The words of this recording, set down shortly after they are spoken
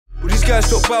guys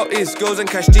talk about is girls and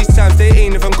cash. These times they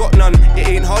ain't even got none. It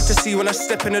ain't hard to see when I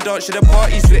step in the dance. The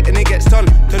party's lit and it gets done.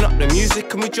 Turn up the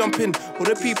music and we jump in. All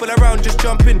the people around just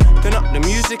jump in. Turn up the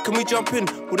music and we jump in.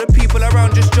 All the people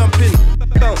around just jump in.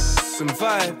 Bounce and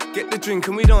vibe, get the drink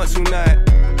and we dance all night.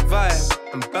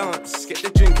 Vibe and bounce, get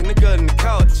the drink and the girl on the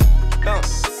couch.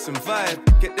 Bounce and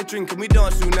vibe, get the drink and we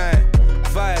dance all night.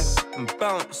 Vibe and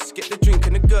bounce, get the drink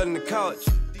and the girl on the couch.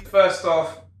 First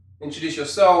off, introduce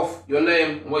yourself, your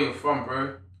name, and where you're from,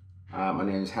 bro. My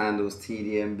name's Handles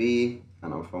TDNB,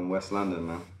 and I'm from West London,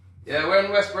 man. Yeah, where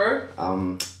in West, bro?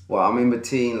 Well, I'm in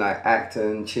between like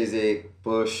Acton, Chiswick,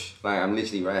 Bush. Like I'm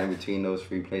literally right in between those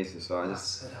three places. So I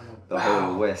just the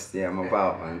whole West. Yeah, I'm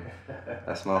about, man.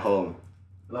 That's my home.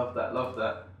 Love that, love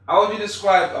that. How would you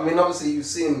describe? I mean, obviously you've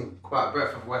seen quite a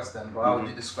breadth of West End, but how would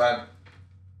you describe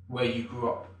where you grew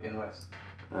up in West?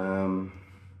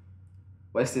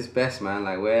 West is best, man.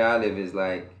 Like where I live is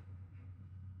like,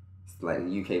 it's like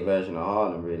the UK version of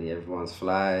Harlem, really. Everyone's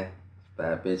fly,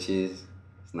 bad bitches,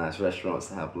 it's nice restaurants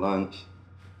to have lunch.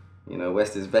 You know,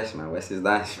 West is best, man. West is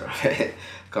nice, right?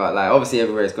 Got like obviously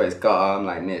everywhere's got its gutter. I'm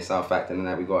like near South Acton, and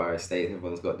then we got our estate.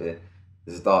 Everyone's got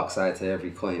this dark side to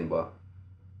every coin, but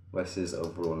West is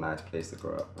overall a nice place to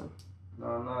grow up, man.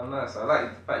 No, nice. I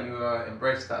like the fact you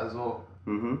embraced that as well.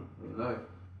 Mm-hmm. You know.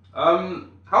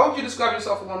 How would you describe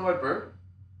yourself in one word, bro?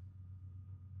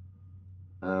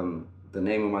 The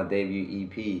name of my debut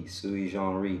EP, Sui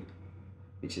Genre,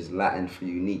 which is Latin for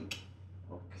unique.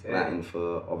 Okay. Latin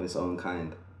for of its own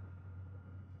kind.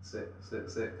 Sick.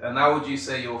 And how would you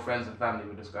say your friends and family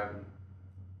would describe you?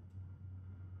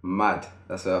 Mad.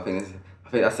 That's what I think.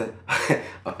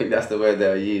 I think that's the word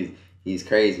they'll use. He's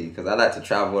crazy because I like to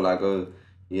travel. I go,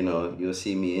 you know, you'll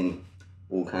see me in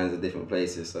all kinds of different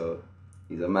places. So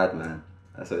he's a madman.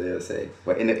 That's what they'll say.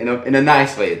 But in a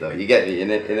nice way though. You get me? In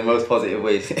the most positive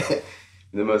way.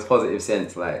 In the most positive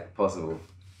sense, like possible.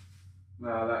 No,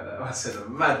 I like that. I said a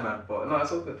madman, but no,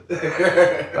 it's all good.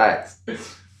 Facts.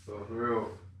 For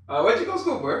real. Where'd you go to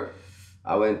school, bro?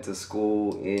 I went to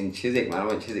school in Chiswick, man. I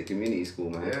went to Chiswick Community School,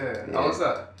 man. Yeah. How was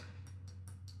that?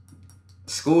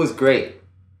 School was great.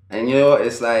 And you know what?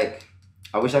 It's like,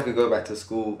 I wish I could go back to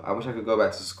school. I wish I could go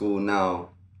back to school now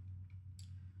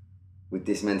with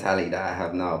this mentality that I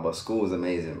have now. But school was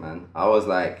amazing, man. I was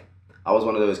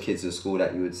one of those kids at school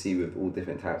that you would see with all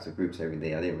different types of groups every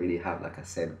day. I didn't really have like a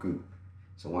set group.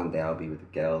 So one day I'll be with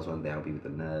the girls, one day I'll be with the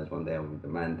nerds, one day I'll be with the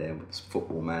man there, with the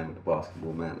football man, with the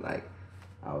basketball man. Like,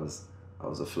 I was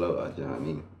a floater, do you know what I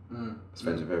mean? I was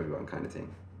friends with everyone kind of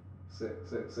thing. Sick.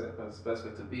 That's the best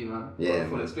way to be, man. Yeah,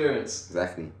 full experience.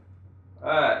 Exactly.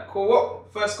 Alright, cool.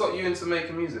 What first got you into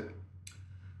making music?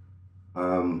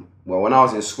 Well, when I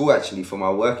was in school, actually, for my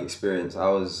work experience,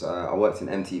 I worked in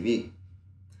MTV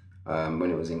when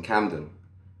it was in Camden.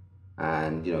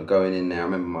 And, you know, going in there, I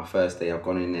remember my first day, I've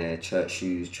gone in there, church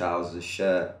shoes, trousers,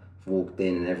 shirt, walked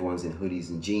in and everyone's in hoodies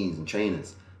and jeans and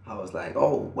trainers. I was like,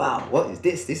 oh, wow, what is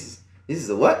this? This is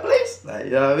a workplace? Like,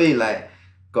 you know what I mean? Like,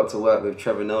 got to work with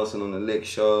Trevor Nelson on the Lick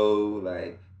Show,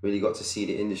 like, really got to see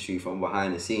the industry from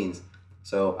behind the scenes.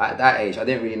 So at that age, I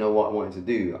didn't really know what I wanted to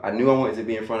do. I knew I wanted to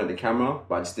be in front of the camera,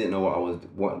 but I just didn't know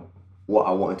what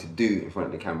I wanted to do in front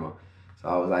of the camera. So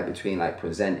I was like between like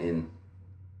presenting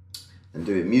and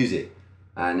doing music.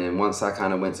 And then once I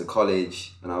kind of went to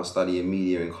college and I was studying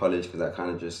media in college because that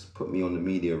kind of just put me on the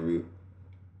media route,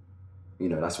 you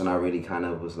know, that's when I really kind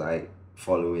of was like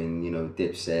following, you know,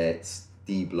 Dipset,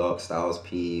 D-Block, Styles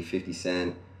P, 50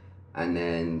 Cent. And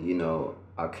then, you know,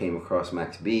 I came across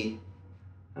Max B.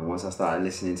 And once I started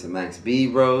listening to Max B,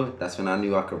 bro, that's when I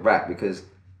knew I could rap because,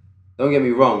 don't get me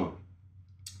wrong,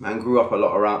 man grew up a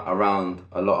lot around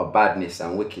a lot of badness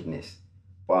and wickedness.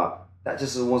 But that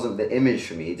just wasn't the image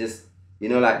for me. It just, you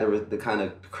know, like the kind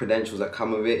of credentials that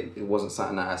come with it, it wasn't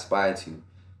something that I aspired to.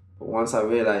 But once I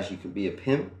realized you could be a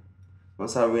pimp,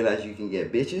 once I realized you can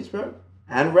get bitches, bro,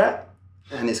 and rap,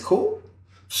 and it's cool,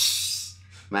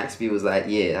 Max B was like,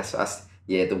 yeah,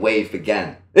 yeah, the wave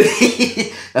began.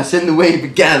 That's when the wave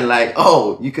began. Like,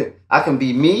 oh, I can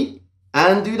be me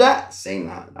and do that? Say,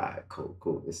 nah,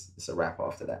 cool. It's a rap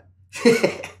after that.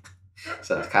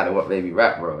 So that's kind of what made me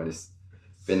rap, bro. And it's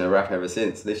been a rap ever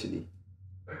since, literally.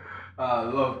 I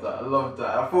love that.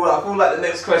 I feel like the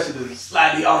next question is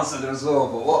slightly answered as well.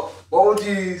 But what would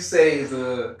you say is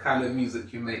the kind of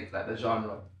music you make, like the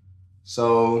genre?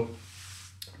 So,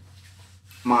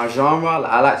 my genre,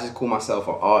 I like to call myself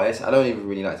an artist. I don't even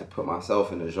really like to put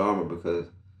myself in a genre because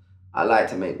I like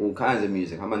to make all kinds of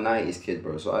music. I'm a 90s kid,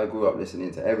 bro, so I grew up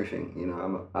listening to everything. You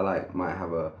know, might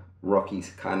have a rocky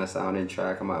kind of sounding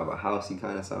track. I might have a housey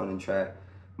kind of sounding track.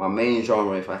 My main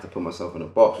genre, if I had to put myself in a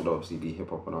box, would obviously be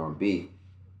hip hop and R&B.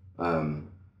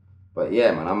 But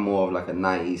yeah, man, I'm more of like a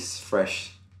 90s,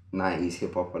 fresh 90s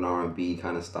hip hop and R&B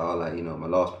kind of style. Like, you know, my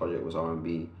last project was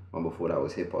R&B, one before that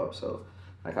was hip hop. So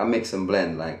like I mix and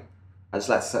blend. Like I just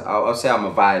like to say, I'll say I'm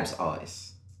a vibes artist.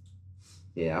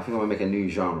 Yeah, I think I'm gonna make a new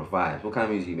genre, vibes. What kind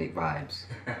of music you make? Vibes.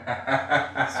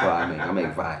 That's what I make. I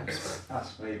make vibes.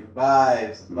 That's great.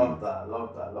 Vibes. Love that.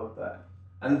 Love that. Love that.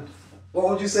 And what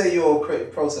would you say your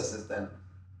creative process is then?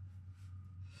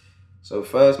 So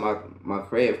first, my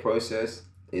creative process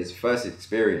is first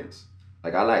experience.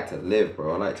 Like I like to live,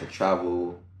 bro. I like to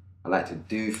travel. I like to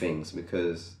do things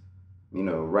because, you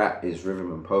know, rap is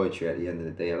rhythm and poetry at the end of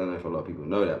the day. I don't know if a lot of people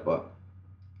know that, but,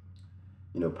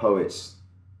 you know, poets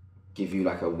give you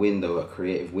like a window, a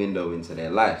creative window into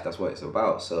their life. That's what it's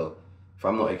about. So if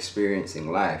I'm not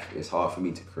experiencing life, it's hard for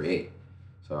me to create.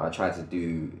 So I try to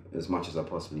do as much as I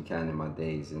possibly can in my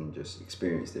days and just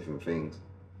experience different things.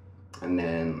 And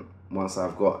then once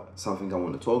I've got something I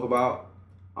want to talk about,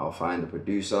 I'll find a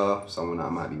producer, someone that I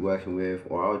might be working with,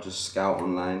 or I'll just scout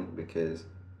online because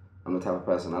I'm the type of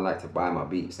person I like to buy my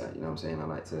beats. That, you know what I'm saying? I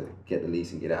like to get the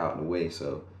leads and get it out of the way.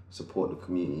 So support the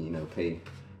community, you know, pay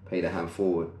the hand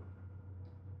forward.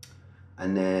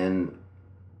 And then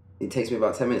it takes me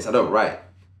about 10 minutes. I don't write,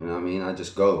 you know what I mean? I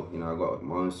just go, you know, I got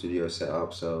my own studio set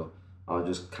up. So I'll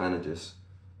just kind of just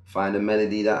find a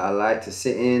melody that I like to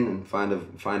sit in and find a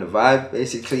vibe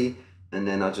basically. And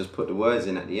then I'll just put the words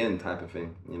in at the end type of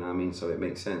thing, you know what I mean? So it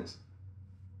makes sense.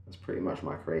 That's pretty much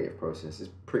my creative process.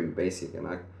 It's pretty basic and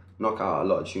I knock out a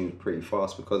lot of tunes pretty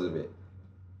fast because of it.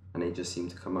 And they just seem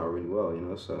to come out really well, you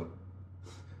know, so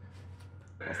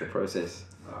that's the process.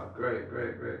 Oh, great.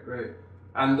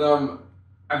 And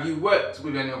have you worked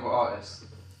with any other artists?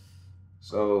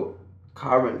 So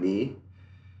currently,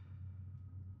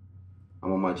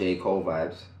 I'm on my J. Cole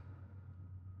vibes.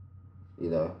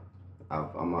 You know,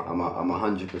 I'm a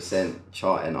 100%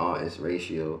 charting artist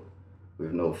ratio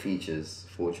with no features,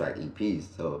 4-track EPs.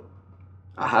 So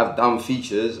I have done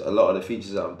features. A lot of the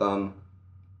features that I've done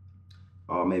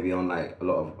are maybe on like a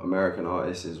lot of American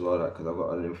artists as well, because I've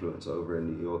got an influence over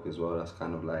in New York as well. That's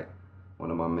kind of like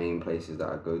one of my main places that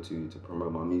I go to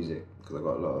promote my music because I've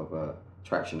got a lot of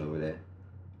traction over there.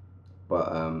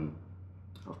 But I've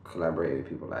collaborated with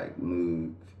people like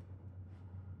Mook,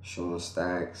 Sean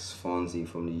Stacks, Fonzie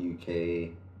from the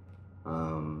UK.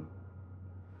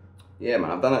 Yeah,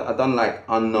 man, I've done like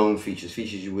unknown features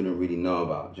you wouldn't really know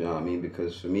about. Do you know what I mean?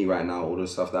 Because for me right now, all the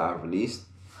stuff that I've released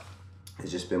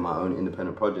has just been my own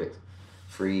independent project.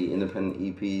 3 independent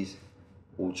EPs,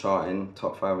 all charting,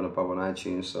 top 5 and above on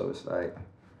iTunes. So it's like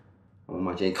I'm on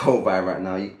my J. Cole vibe right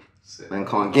now. Man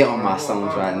can't get on my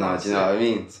songs right now. Do you know what I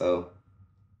mean? So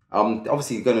I'm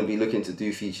obviously gonna be looking to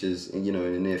do features, in the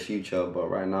near future. But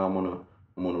right now I'm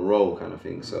on a roll kind of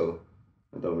thing. So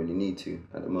I don't really need to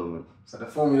at the moment. So the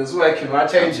formula's working, right?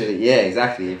 Change it. Yeah,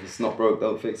 exactly. If it's not broke,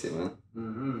 don't fix it, man.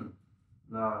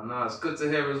 No, it's good to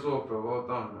hear as well, bro. Well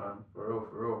done, man. For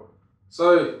real.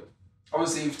 So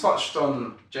obviously you've touched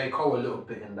on J. Cole a little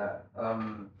bit in that.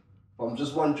 But I'm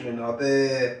just wondering, are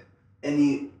there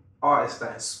any artists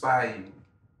that inspire you?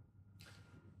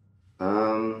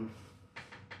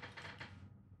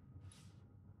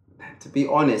 To be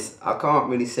honest, I can't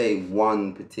really say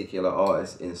one particular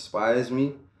artist inspires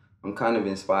me. I'm kind of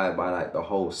inspired by like the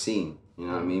whole scene, you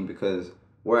know what I mean? Because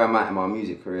where I'm at in my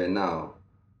music career now,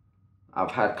 I've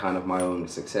had kind of my own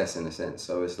success in a sense.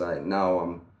 So it's like now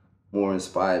I'm more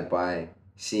inspired by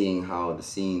seeing how the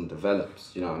scene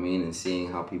develops, you know what I mean? And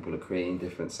seeing how people are creating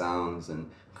different sounds and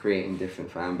creating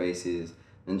different fan bases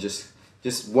and just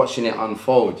watching it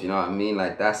unfold, you know what I mean?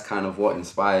 Like that's kind of what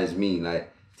inspires me,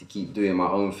 like to keep doing my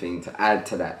own thing, to add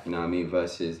to that, you know what I mean?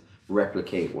 Versus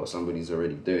replicate what somebody's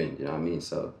already doing, you know what I mean?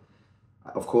 So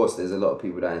of course there's a lot of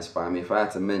people that inspire me. If I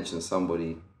had to mention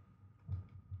somebody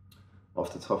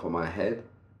off the top of my head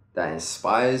that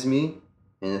inspires me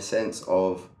in a sense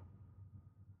of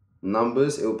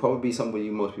numbers, it would probably be somebody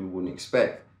most people wouldn't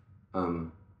expect.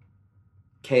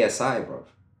 KSI, bro.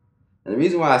 And the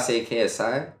reason why I say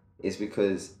KSI is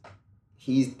because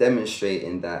he's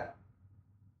demonstrating that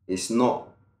it's not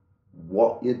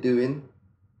what you're doing,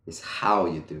 it's how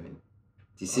you're doing.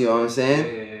 Do you see what I'm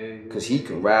saying? Because he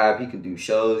can rap, he can do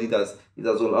shows, he does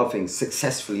all the other things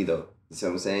successfully though. You see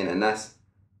what I'm saying? And that's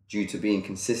due to being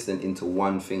consistent into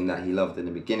one thing that he loved in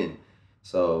the beginning.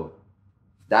 So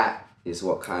that is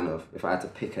what kind of, if I had to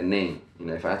pick a name,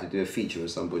 if I had to do a feature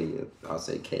with somebody, I'll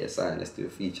say KSI, let's do a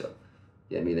feature.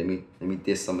 Yeah, let me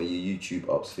diss some of your YouTube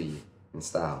ops for you in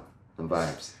style and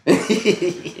vibes.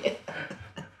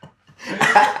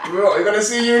 Bro, you're gonna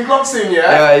see you in boxing,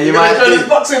 yeah? You you're might join this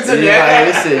boxing team, yeah?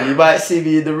 Listen, you might see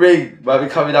me in the ring. Might be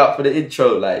coming out for the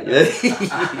intro, like. Yeah.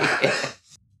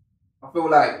 I feel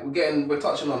like we're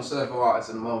touching on several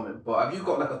artists in a moment, but have you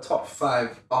got like a top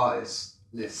 5 artist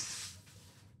list?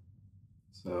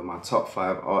 So my top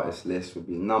 5 artist list would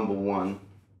be number 1.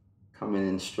 Coming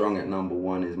in strong at number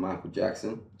 1 is Michael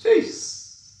Jackson.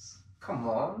 Jeez. Come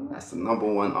on. That's the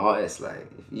number 1 artist. Like,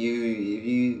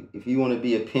 if you want to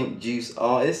be a pimp juice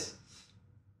artist,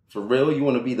 for real, you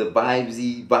want to be the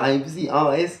vibesy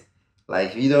artist.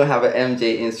 Like, if you don't have an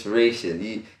MJ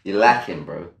inspiration, you're lacking,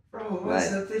 bro. Bro, like,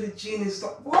 what's a Billie Jean and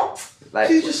stuff? What? Like,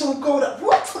 She's just on gold.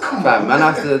 What? Come fam, on, man,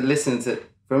 I have to listen to.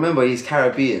 Remember, he's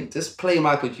Caribbean. Just play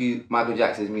Michael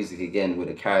Jackson's music again with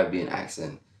a Caribbean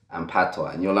accent and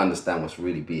patois, and you'll understand what's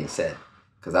really being said.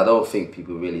 Because I don't think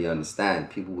people really understand.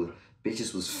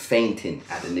 Bitches was fainting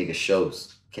at the nigga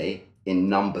shows, okay? In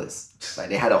numbers. Like,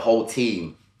 they had a whole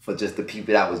team for just the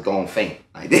people that was going faint.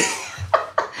 Like, this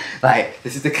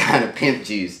is the kind of pimp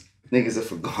juice niggas have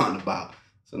forgotten about.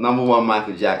 So number 1,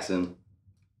 Michael Jackson.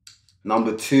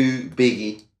 Number 2,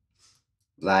 Biggie.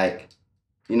 Like,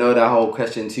 you know that whole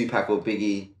question, Tupac or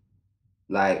Biggie?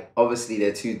 Like, obviously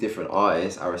they're 2 different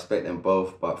artists. I respect them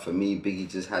both, but for me, Biggie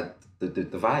just had the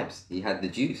vibes. He had the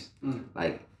juice.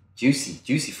 Like,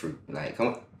 juicy fruit. Like, come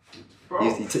on.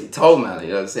 Bro. He told man, you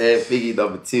know what I'm saying? Biggie,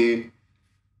 number 2.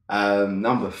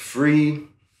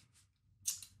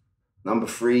 Number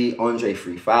 3, Andre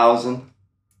 3000.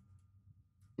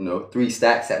 You know, 3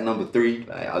 stacks at number 3.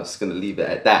 Like, I'm just gonna leave it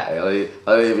at that. I don't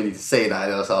even need to say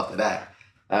nothing else after that.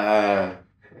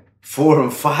 4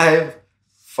 and 5,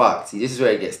 fuck. See, this is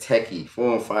where it gets techie.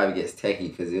 4 and 5 gets techie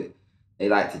because they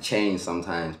like to change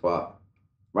sometimes. But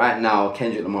right now,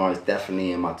 Kendrick Lamar is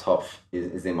definitely in my top.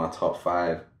 Is in my top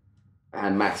 5,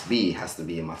 and Max B has to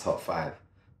be in my top 5.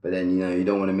 But then, you know, you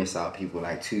don't want to miss out people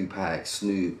like Tupac,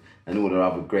 Snoop, and all the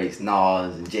other greats,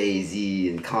 Nas and Jay-Z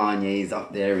and Kanye's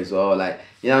up there as well. Like,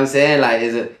 you know what I'm saying? Like,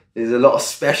 there's a lot of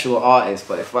special artists,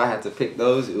 but if I had to pick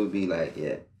those, it would be like,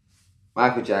 yeah,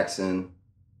 Michael Jackson,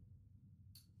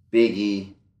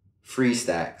 Biggie, 3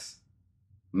 stacks,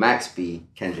 Max B,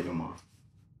 Kendrick Lamar.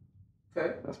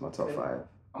 Okay. That's my top 5.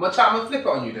 I'm gonna flip it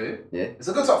on you, dude. Yeah. It's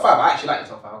a good top 5. I actually like your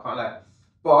top 5, I can't lie.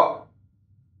 But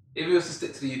if you was to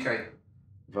stick to the UK.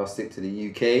 If I stick to the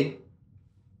UK,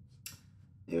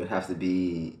 it would have to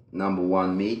be number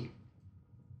 1, me.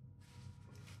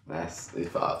 That's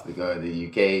if I have to go to the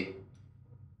UK.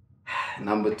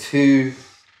 Number 2,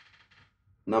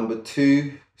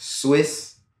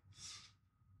 Swiss.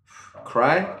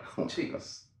 Cry. Oh,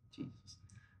 jeez.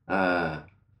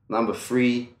 Number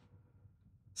 3,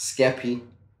 Skeppy.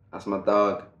 That's my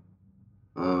dog.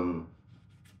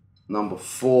 Number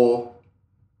 4,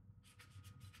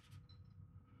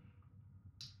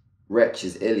 Wretch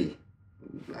is Illy.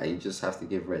 Like, you just have to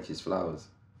give Wretch his flowers.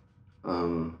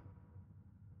 Number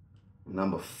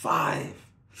 5.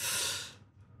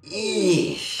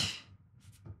 Eesh.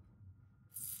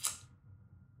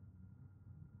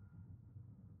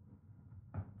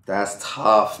 That's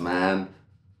tough, man.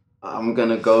 I'm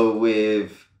gonna go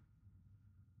with,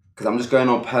 because I'm just going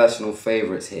on personal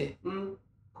favorites here. Of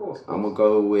course. I'm gonna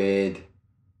go with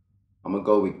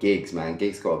Giggs, man.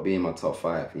 Giggs gotta be in my top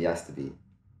 5. He has to be.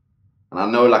 And I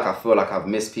know, like, I feel like I've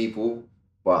missed people,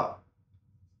 but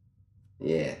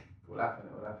yeah. What happened?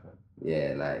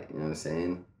 Yeah, like, you know what I'm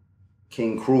saying?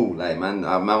 King Cruel, like, man,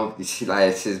 like,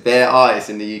 there's bare artists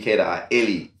in the UK that are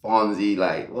illy. Fonzie,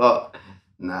 like, what?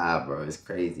 Nah, bro, it's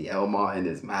crazy. El Martin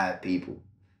is mad people.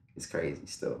 It's crazy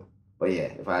still. But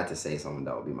yeah, if I had to say something,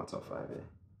 that would be my top 5, yeah.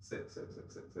 Sick.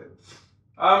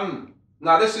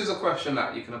 Now this is a question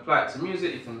that you can apply it to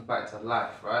music, you can apply it to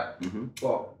life, right? Mm-hmm.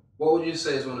 But what would you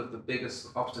say is one of the biggest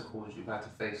obstacles you've had to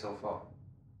face so far?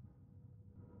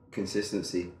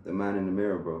 Consistency. The man in the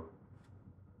mirror, bro.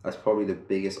 That's probably the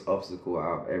biggest obstacle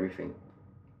out of everything.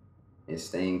 Is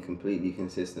staying completely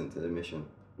consistent to the mission.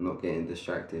 Not getting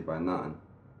distracted by nothing.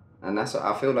 And I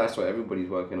feel that's what everybody's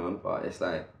working on, but it's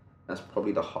like, that's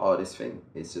probably the hardest thing.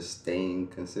 It's just staying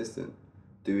consistent.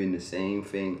 Doing the same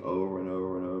thing over and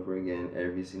over and over again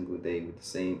every single day with the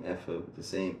same effort, with the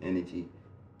same energy.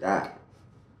 That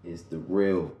is the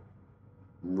real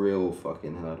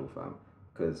fucking hurdle, fam.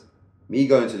 Because me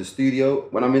going to the studio,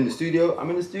 when I'm in the studio,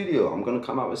 I'm going to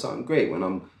come out with something great. When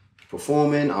I'm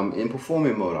performing, I'm in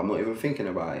performing mode. I'm not even thinking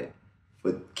about it.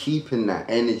 But keeping that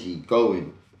energy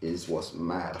going is what's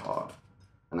mad hard.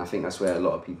 And I think that's where a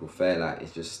lot of people fail at,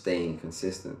 is just staying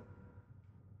consistent.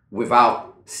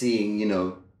 Without seeing, you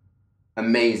know,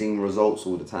 amazing results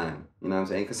all the time. You know what I'm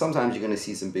saying? Because sometimes you're going to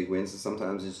see some big wins and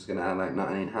sometimes it's just going to act like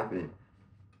nothing ain't happening.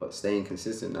 But staying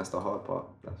consistent, that's the hard part.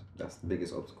 That's the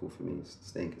biggest obstacle for me, is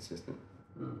staying consistent.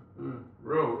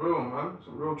 Real, man.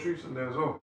 Some real truths in there as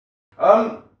well.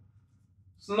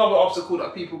 It's another obstacle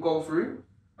that people go through.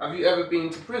 Have you ever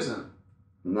been to prison?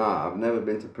 Nah, I've never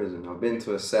been to prison. I've been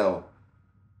to a cell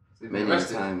many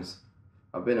times.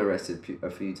 I've been arrested a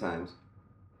few times.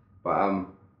 But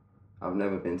I've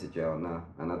never been to jail, nah.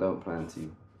 And I don't plan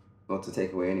to. Not to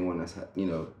take away anyone that's, you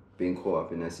know, been caught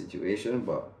up in that situation,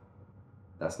 but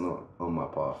that's not on my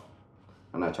path.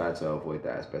 And I try to avoid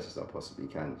that as best as I possibly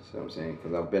can. You know what I'm saying?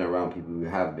 Because I've been around people who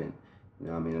have been. You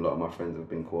know what I mean? A lot of my friends have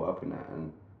been caught up in that,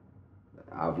 and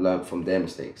I've learned from their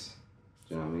mistakes.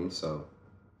 Do you know what I mean? So,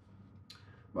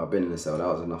 but I've been in the cell. That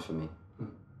was enough for me.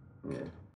 Yeah.